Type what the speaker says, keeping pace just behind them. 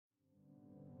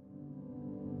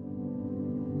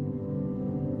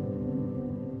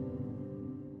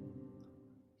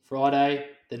Friday,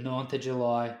 the 9th of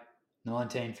July,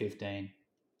 1915.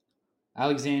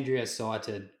 Alexandria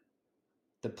sighted.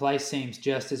 The place seems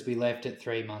just as we left it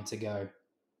 3 months ago.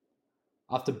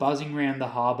 After buzzing round the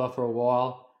harbour for a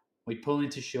while, we pull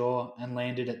into shore and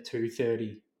landed at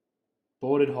 2:30.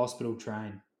 Boarded hospital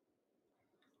train.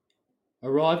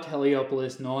 Arrived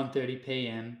Heliopolis 9:30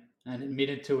 p.m. and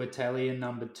admitted to Italian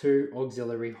number 2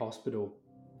 Auxiliary Hospital.